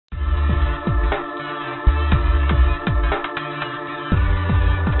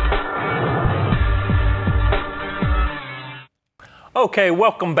Okay,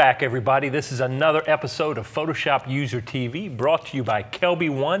 welcome back everybody. This is another episode of PhotoshopUser TV brought to you by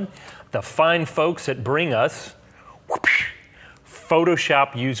KelbyOne, the fine folks that bring us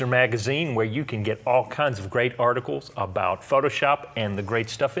PhotoshopUser magazine, where you can get all kinds of great articles about Photoshop and the great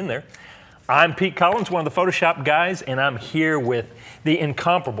stuff in there. I'm Pete Collins, one of the Photoshop guys, and I'm here with the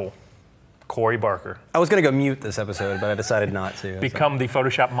incomparable Corey Barker. I was going to go mute this episode, but I decided not to. Become the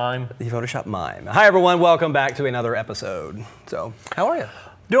Photoshop mime. The Photoshop mime. Hi everyone, welcome back to another episode. So, how are you?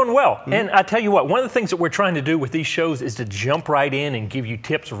 Doing well. And I tell you what, one of the things that we're trying to do with these shows is to jump right in and give you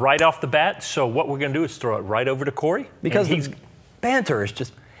tips right off the bat. So what we're going to do is throw it right over to Corey. Because the banter is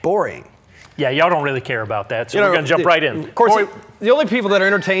just boring. Yeah, y'all don't really care about that, so we're going to jump right in. Of course, Corey, the only people that are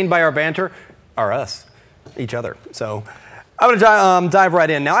entertained by our banter are us, each other. So I'm going to dive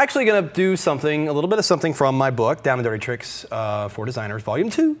right in. Now, I'm actually going to do something, a little bit of something from my book, Down and Dirty Tricks for Designers, Volume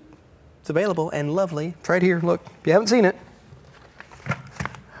 2. It's available and lovely. It's right here. Look, if you haven't seen it.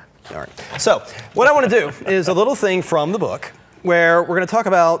 All right. So what I want to do is a little thing from the book where we're going to talk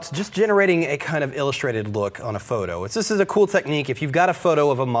about just generating a kind of illustrated look on a photo. This is a cool technique if you've got a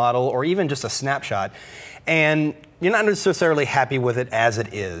photo of a model or even just a snapshot and you're not necessarily happy with it as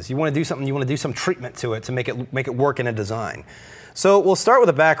it is. You want to do something, you want to do some treatment to it to make it work in a design. So we'll start with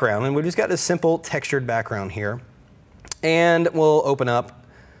a background, and we've just got this simple textured background here. And we'll open up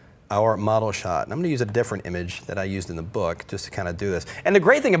our model shot. And I'm going to use a different image that I used in the book just to kind of do this. And the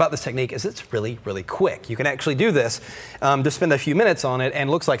great thing about this technique is it's really, really quick. You can actually do this, just spend a few minutes on it, and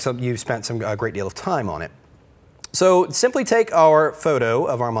it looks like you've spent a great deal of time on it. So simply take our photo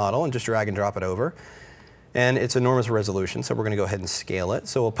of our model and just drag and drop it over. And it's enormous resolution, so we're going to go ahead and scale it.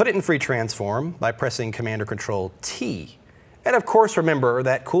 So we'll put it in free transform by pressing Command or Control T. And of course, remember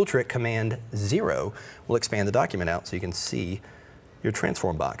that cool trick, Command 0, will expand the document out so you can see your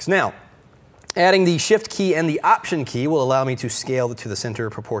transform box. Now, adding the Shift key and the Option key will allow me to scale to the center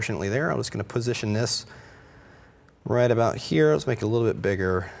proportionately there. I'm just going to position this right about here. Let's make it a little bit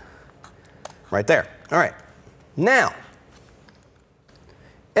bigger. Right there. All right. Now,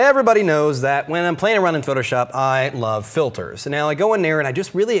 everybody knows that when I'm playing around in Photoshop, I love filters. And now I go in there and I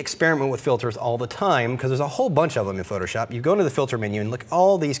just really experiment with filters all the time because there's a whole bunch of them in Photoshop. You go into the filter menu and look at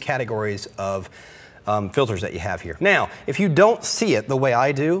all these categories of filters that you have here. Now, if you don't see it the way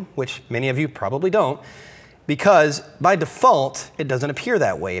I do, which many of you probably don't, because by default, it doesn't appear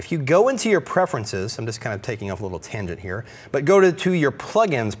that way. If you go into your preferences, I'm just kind of taking off a little tangent here, but go to your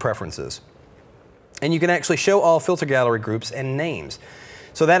plugins preferences, and you can actually show all filter gallery groups and names.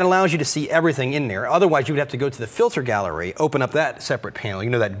 So that allows you to see everything in there. Otherwise, you would have to go to the filter gallery, open up that separate panel, you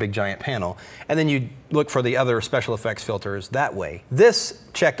know, that big giant panel, and then you look for the other special effects filters that way. This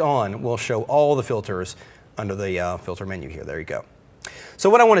checked on will show all the filters under the filter menu here. There you go. So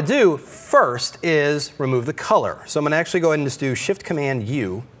what I want to do first is remove the color. So I'm going to actually go ahead and just do Shift Command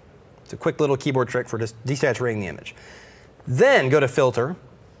U. It's a quick little keyboard trick for just desaturating the image. Then go to Filter,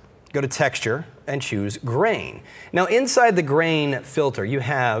 go to Texture, and choose Grain. Now inside the Grain filter, you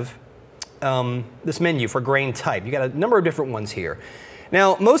have this menu for grain type. You got a number of different ones here.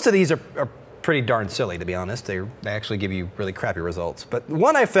 Now most of these are pretty darn silly, to be honest. They actually give you really crappy results. But the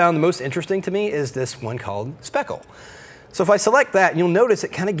one I found the most interesting to me is this one called Speckle. So if I select that, you'll notice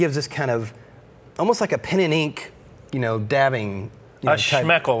it kind of gives this kind of almost like a pen and ink, you know, dabbing. A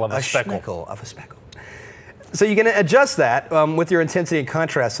schmeckle of a speckle. A schmeckle of a speckle. So you can adjust that with your intensity and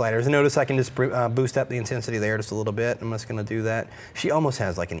contrast sliders. And notice I can just boost up the intensity there just a little bit. I'm just going to do that. She almost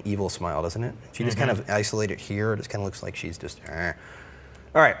has like an evil smile, doesn't it? If you just kind of isolate it here, it just kind of looks like she's just, All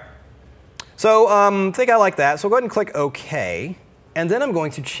right. So I think I like that. So go ahead and click OK. And then I'm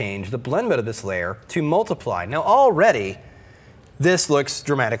going to change the blend mode of this layer to multiply. Now already, this looks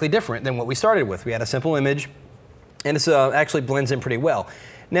dramatically different than what we started with. We had a simple image, and it actually blends in pretty well.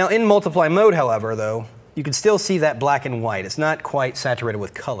 Now in multiply mode, however, though, you can still see that black and white. It's not quite saturated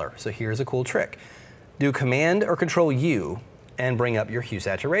with color. So here's a cool trick. Do Command or Control U and bring up your hue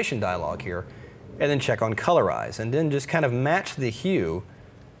saturation dialog here, and then check on colorize, and then just kind of match the hue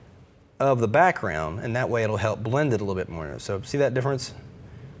of the background, and that way it'll help blend it a little bit more. So see that difference?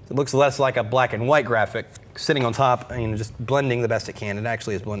 It looks less like a black and white graphic sitting on top and just blending the best it can. It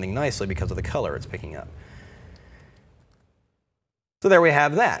actually is blending nicely because of the color it's picking up. So there we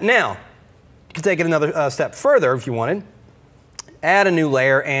have that. Now, you can take it another step further if you wanted. Add a new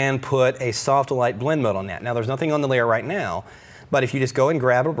layer and put a soft light blend mode on that. Now there's nothing on the layer right now, but if you just go and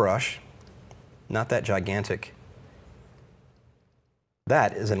grab a brush, not that gigantic,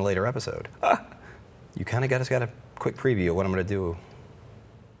 that is in a later episode. You kind of got a quick preview of what I'm going to do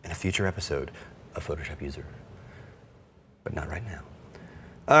in a future episode of PhotoshopUser, but not right now.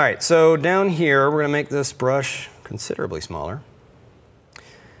 All right, so down here we're going to make this brush considerably smaller.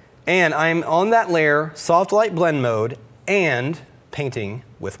 And I'm on that layer, soft light blend mode, and painting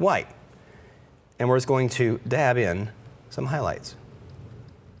with white. And we're just going to dab in some highlights,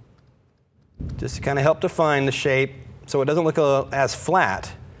 just to kind of help define the shape so it doesn't look as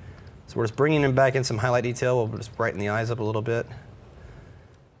flat. So we're just bringing in back in some highlight detail. We'll just brighten the eyes up a little bit.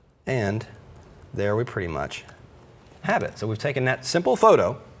 And there we pretty much have it. So we've taken that simple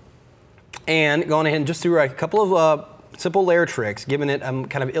photo and gone ahead and just through a couple of simple layer tricks, giving it a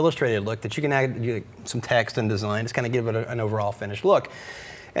kind of illustrated look that you can add some text and design, just kind of give it an overall finished look.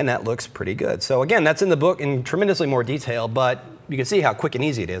 And that looks pretty good. So again, that's in the book in tremendously more detail, but you can see how quick and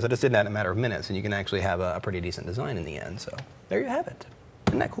easy it is. I just did that in a matter of minutes, and you can actually have a pretty decent design in the end. So there you have it.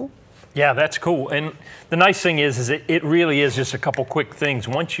 Isn't that cool? Yeah, that's cool. And the nice thing is it really is just a couple quick things.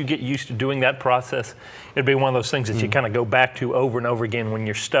 Once you get used to doing that process, it'll be one of those things that you kind of go back to over and over again when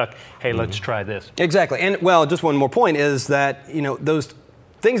you're stuck. Hey, let's try this. Exactly. And well, just one more point is that, you know, those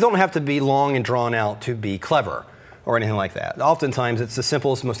things don't have to be long and drawn out to be clever or anything like that. Oftentimes, it's the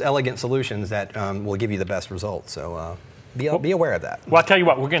simplest, most elegant solutions that will give you the best results. So be aware of that. Well, I'll tell you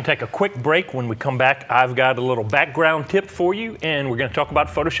what, we're going to take a quick break. When we come back, I've got a little background tip for you, and we're going to talk about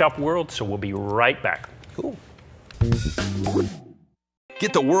Photoshop World, so we'll be right back. Cool.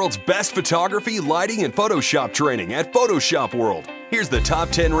 Get the world's best photography, lighting, and Photoshop training at Photoshop World. Here's the top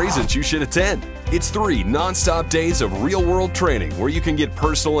 10 reasons you should attend. It's 3 non-stop days of real-world training where you can get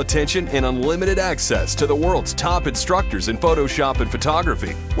personal attention and unlimited access to the world's top instructors in Photoshop and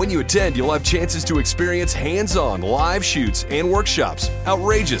photography. When you attend, you'll have chances to experience hands-on live shoots and workshops,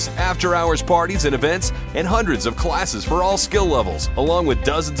 outrageous after-hours parties and events, and hundreds of classes for all skill levels, along with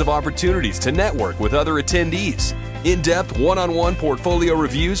dozens of opportunities to network with other attendees. In-depth, one-on-one portfolio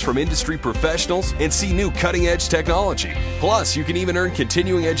reviews from industry professionals and see new cutting-edge technology. Plus, you can even earn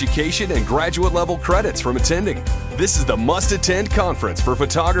continuing education and graduate-level credits from attending. This is the must-attend conference for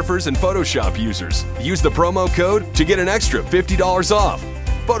photographers and Photoshop users. Use the promo code to get an extra $50 off.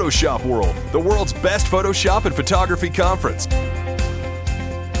 Photoshop World, the world's best Photoshop and photography conference.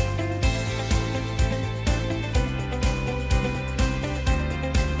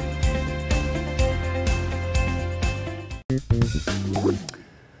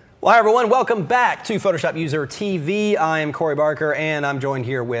 Well, hi everyone, welcome back to Photoshop User TV. I am Corey Barker, and I'm joined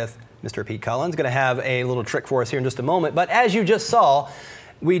here with Mr. Pete Collins. Going to have a little trick for us here in just a moment, but as you just saw,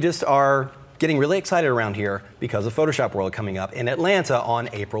 we just are getting really excited around here because of Photoshop World coming up in Atlanta on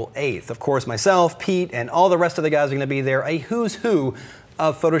April 8th. Of course, myself, Pete, and all the rest of the guys are going to be there, a who's who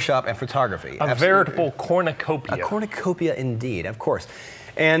of Photoshop and photography. A veritable cornucopia. A cornucopia indeed, of course.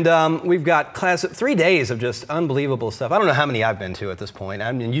 And we've got 3 days of just unbelievable stuff. I don't know how many I've been to at this point.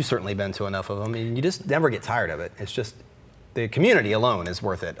 I mean, you've certainly been to enough of them. And you just never get tired of it. It's just, the community alone is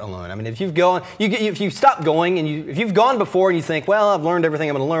worth it alone. I mean, if you've gone, if you stop going, and if you've gone before and you think, well, I've learned everything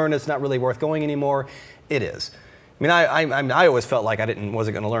I'm going to learn, it's not really worth going anymore, it is. I mean, I always felt like I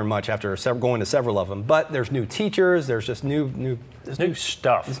wasn't going to learn much after going to several of them. But there's new teachers. There's just new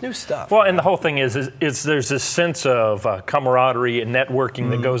stuff. There's new stuff. Well, and the whole thing is there's this sense of camaraderie and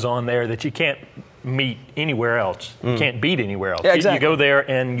networking that goes on there that you can't meet anywhere else. You can't beat anywhere else. Yeah, exactly. You go there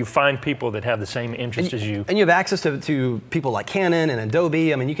and you find people that have the same interest as you. And you have access to people like Canon and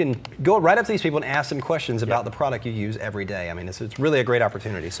Adobe. I mean, you can go right up to these people and ask them questions about the product you use every day. I mean, it's really a great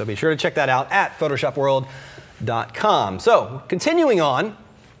opportunity. So be sure to check that out at PhotoshopWorld.com. So, continuing on,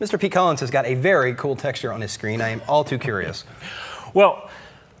 Mr. Pete Collins has got a very cool texture on his screen. I am all too curious. Well,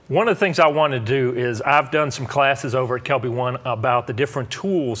 one of the things I want to do is I've done some classes over at KelbyOne about the different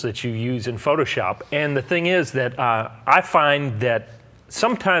tools that you use in Photoshop. And the thing is that I find that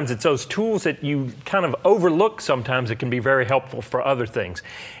sometimes it's those tools that you kind of overlook sometimes that can be very helpful for other things.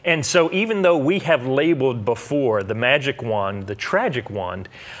 And so even though we have labeled before the magic wand, the tragic wand,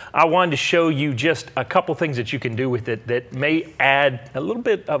 I wanted to show you just a couple things that you can do with it that may add a little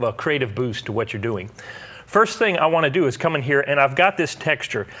bit of a creative boost to what you're doing. First thing I want to do is come in here, and I've got this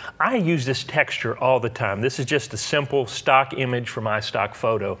texture. I use this texture all the time. This is just a simple stock image from my stock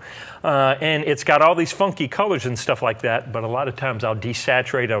photo. And it's got all these funky colors and stuff like that, but a lot of times I'll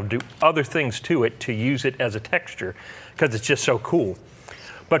desaturate, I'll do other things to it to use it as a texture because it's just so cool.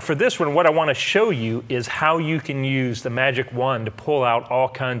 But for this one, what I want to show you is how you can use the magic wand to pull out all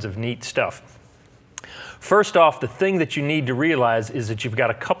kinds of neat stuff. First off, the thing that you need to realize is that you've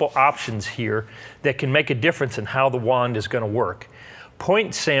got a couple options here that can make a difference in how the wand is going to work.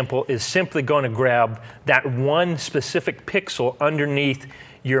 Point sample is simply going to grab that one specific pixel underneath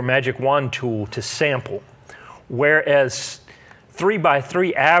your magic wand tool to sample. Whereas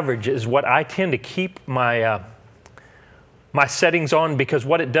 3x3 average is what I tend to keep my my settings on, because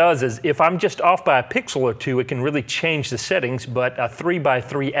what it does is if I'm just off by a pixel or two, it can really change the settings, but a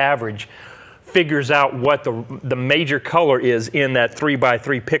 3x3 average figures out what the major color is in that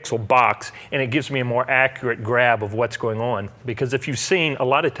 3x3 pixel box, and it gives me a more accurate grab of what's going on. Because if you've seen, a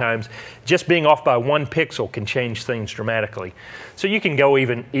lot of times, just being off by 1 pixel can change things dramatically. So you can go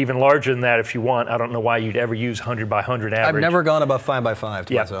even larger than that if you want. I don't know why you'd ever use 100x100 average. I've never gone above 5x5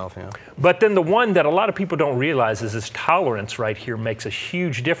 to myself. Yeah. But then the one that a lot of people don't realize is this tolerance right here makes a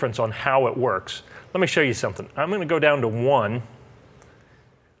huge difference on how it works. Let me show you something. I'm going to go down to 1.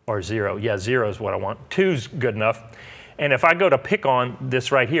 Or 0, yeah, 0 is what I want. 2's good enough. And if I go to pick on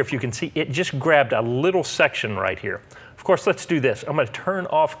this right here, if you can see, it just grabbed a little section right here. Of course, let's do this. I'm going to turn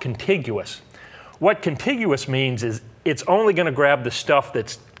off contiguous. What contiguous means is it's only going to grab the stuff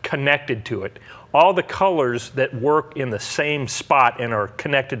that's connected to it. All the colors that work in the same spot and are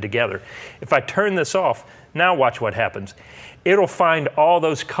connected together. If I turn this off, now watch what happens. It'll find all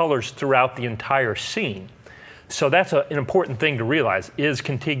those colors throughout the entire scene. So that's an important thing to realize. Is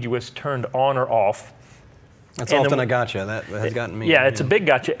contiguous turned on or off? That's often a gotcha. That has gotten me. Yeah, it's a big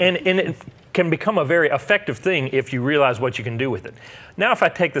gotcha. And it can become a very effective thing if you realize what you can do with it. Now if I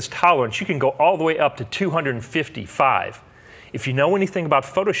take this tolerance, you can go all the way up to 255. If you know anything about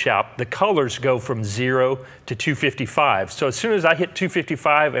Photoshop, the colors go from 0 to 255. So as soon as I hit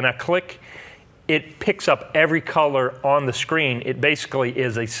 255 and I click, it picks up every color on the screen. It basically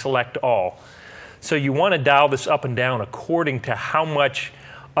is a select all. So you want to dial this up and down according to how much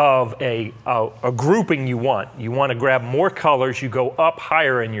of a grouping you want. You want to grab more colors, you go up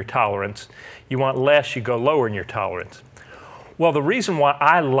higher in your tolerance. You want less, you go lower in your tolerance. Well, the reason why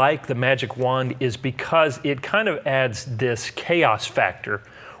I like the Magic Wand is because it kind of adds this chaos factor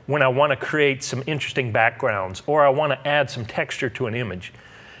when I want to create some interesting backgrounds or I want to add some texture to an image.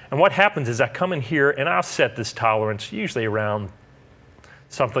 And what happens is I come in here and I'll set this tolerance usually around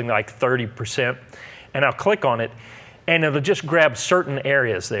something like 30%, and I'll click on it, and it'll just grab certain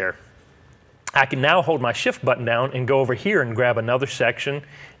areas there. I can now hold my Shift button down and go over here and grab another section,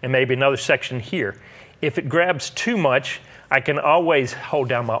 and maybe another section here. If it grabs too much, I can always hold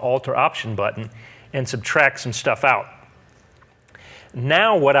down my Alt or Option button and subtract some stuff out.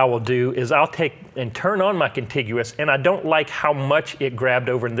 Now what I will do is I'll take and turn on my contiguous, and I don't like how much it grabbed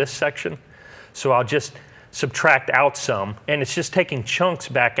over in this section, so I'll just subtract out some, and it's just taking chunks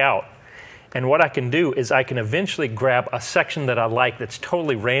back out. And what I can do is I can eventually grab a section that I like that's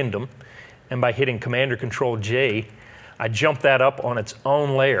totally random, and by hitting Command or Control J, I jump that up on its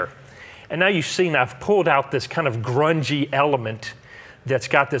own layer. And now you've seen I've pulled out this kind of grungy element that's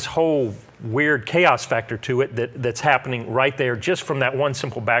got this whole weird chaos factor to it that's happening right there just from that one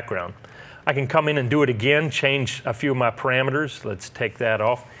simple background. I can come in and do it again, change a few of my parameters. Let's take that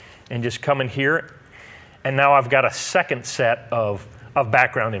off and just come in here. And now I've got a second set of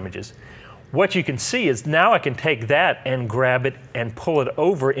background images. What you can see is now I can take that and grab it and pull it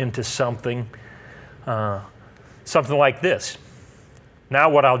over into something, something like this.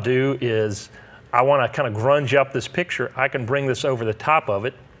 Now what I'll do is I want to kind of grunge up this picture. I can bring this over the top of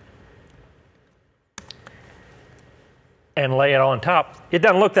it and lay it on top. It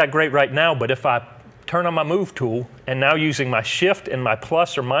doesn't look that great right now, but if I turn on my Move tool and now using my Shift and my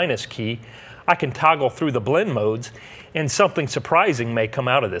plus or minus key, I can toggle through the blend modes, and something surprising may come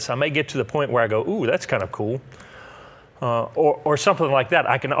out of this. I may get to the point where I go, ooh, that's kind of cool. Or something like that.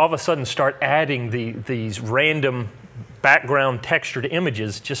 I can all of a sudden start adding these random background textured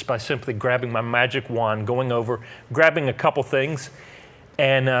images just by simply grabbing my Magic Wand, going over, grabbing a couple things,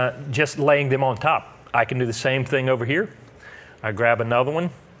 and just laying them on top. I can do the same thing over here. I grab another one.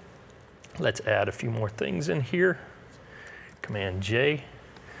 Let's add a few more things in here. Command J.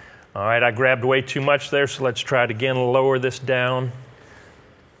 All right, I grabbed way too much there, so let's try it again, lower this down.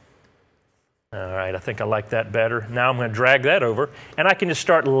 All right, I think I like that better. Now I'm going to drag that over, and I can just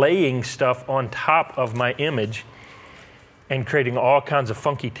start laying stuff on top of my image and creating all kinds of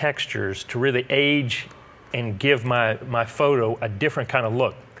funky textures to really age and give my photo a different kind of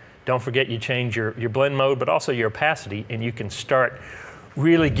look. Don't forget you change your blend mode, but also your opacity, and you can start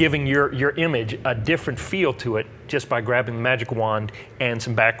really giving your image a different feel to it just by grabbing the Magic Wand and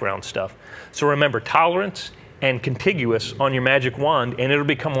some background stuff. So remember, tolerance and contiguous on your Magic Wand, and it'll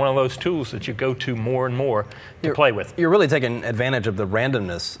become one of those tools that you go to more and more to play with. You're really taking advantage of the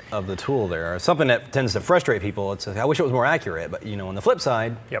randomness of the tool there. Something that tends to frustrate people, it's, I wish it was more accurate, but you know, on the flip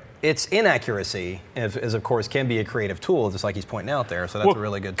side, its inaccuracy is of course can be a creative tool, just like he's pointing out there, so that's a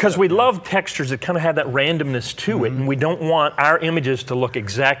really good because we love textures that kind of have that randomness to it, and we don't want our images to look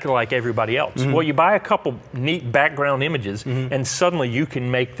exactly like everybody else. Well, you buy a couple neat background images, and suddenly you can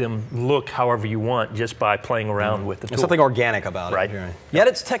make them look however you want just by playing around with the tool. There's something organic about Right. it. Yet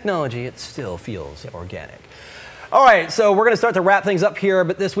it's technology, it still feels organic. All right, so we're going to start to wrap things up here,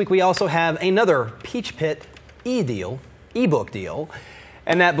 but this week we also have another PeachPit EDeal, ebook deal.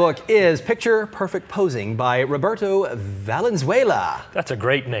 And that book is Picture Perfect Posing by Roberto Valenzuela. That's a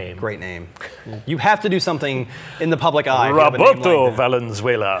great name. Great name. You have to do something in the public eye. Roberto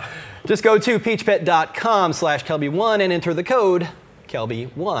Valenzuela. Just go to peachpit.com/KelbyOne and enter the code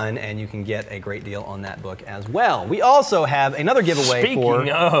KelbyOne, and you can get a great deal on that book as well. We also have another giveaway. Speaking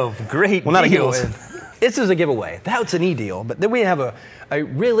of great not deals. a giveaway. This is a giveaway. That's an e-deal, but then we have a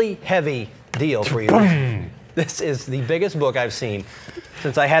really heavy deal for you. This is the biggest book I've seen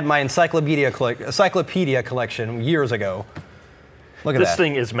since I had my encyclopedia collection years ago. Look at that. This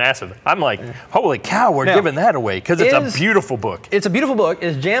thing is massive. I'm like, holy cow, we're giving that away because it's a beautiful book. It's a beautiful book.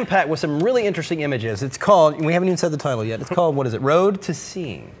 It's jam-packed with some really interesting images. It's called, we haven't even said the title yet. It's called, what is it? Road to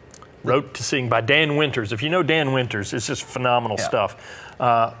Seeing. Road to Seeing by Dan Winters. If you know Dan Winters, it's just phenomenal stuff.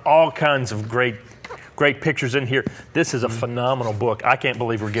 All kinds of great pictures in here. This is a phenomenal book. I can't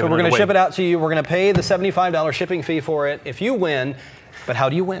believe we're giving it away. So we're going to ship it out to you. We're going to pay the $75 shipping fee for it if you win. But how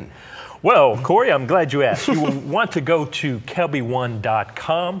do you win? Well, Corey, I'm glad you asked. You will want to go to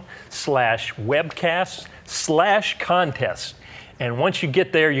KelbyOne.com/webcast/contest. And once you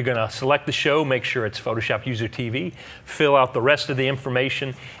get there, you're going to select the show, make sure it's PhotoshopUser TV, fill out the rest of the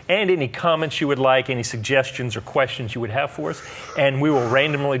information, and any comments you would like, any suggestions or questions you would have for us, and we will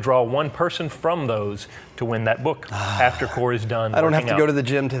randomly draw one person from those to win that book after Corey's done. I don't have to go to the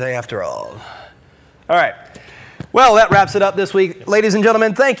gym today after all. All right. Well, that wraps it up this week. Ladies and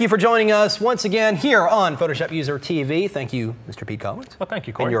gentlemen, thank you for joining us once again here on PhotoshopUser TV. Thank you, Mr. Pete Collins. Well, thank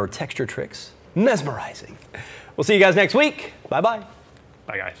you, Corey. And your texture tricks. Mesmerizing. We'll see you guys next week. Bye-bye.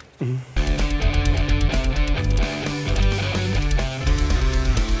 Bye, guys.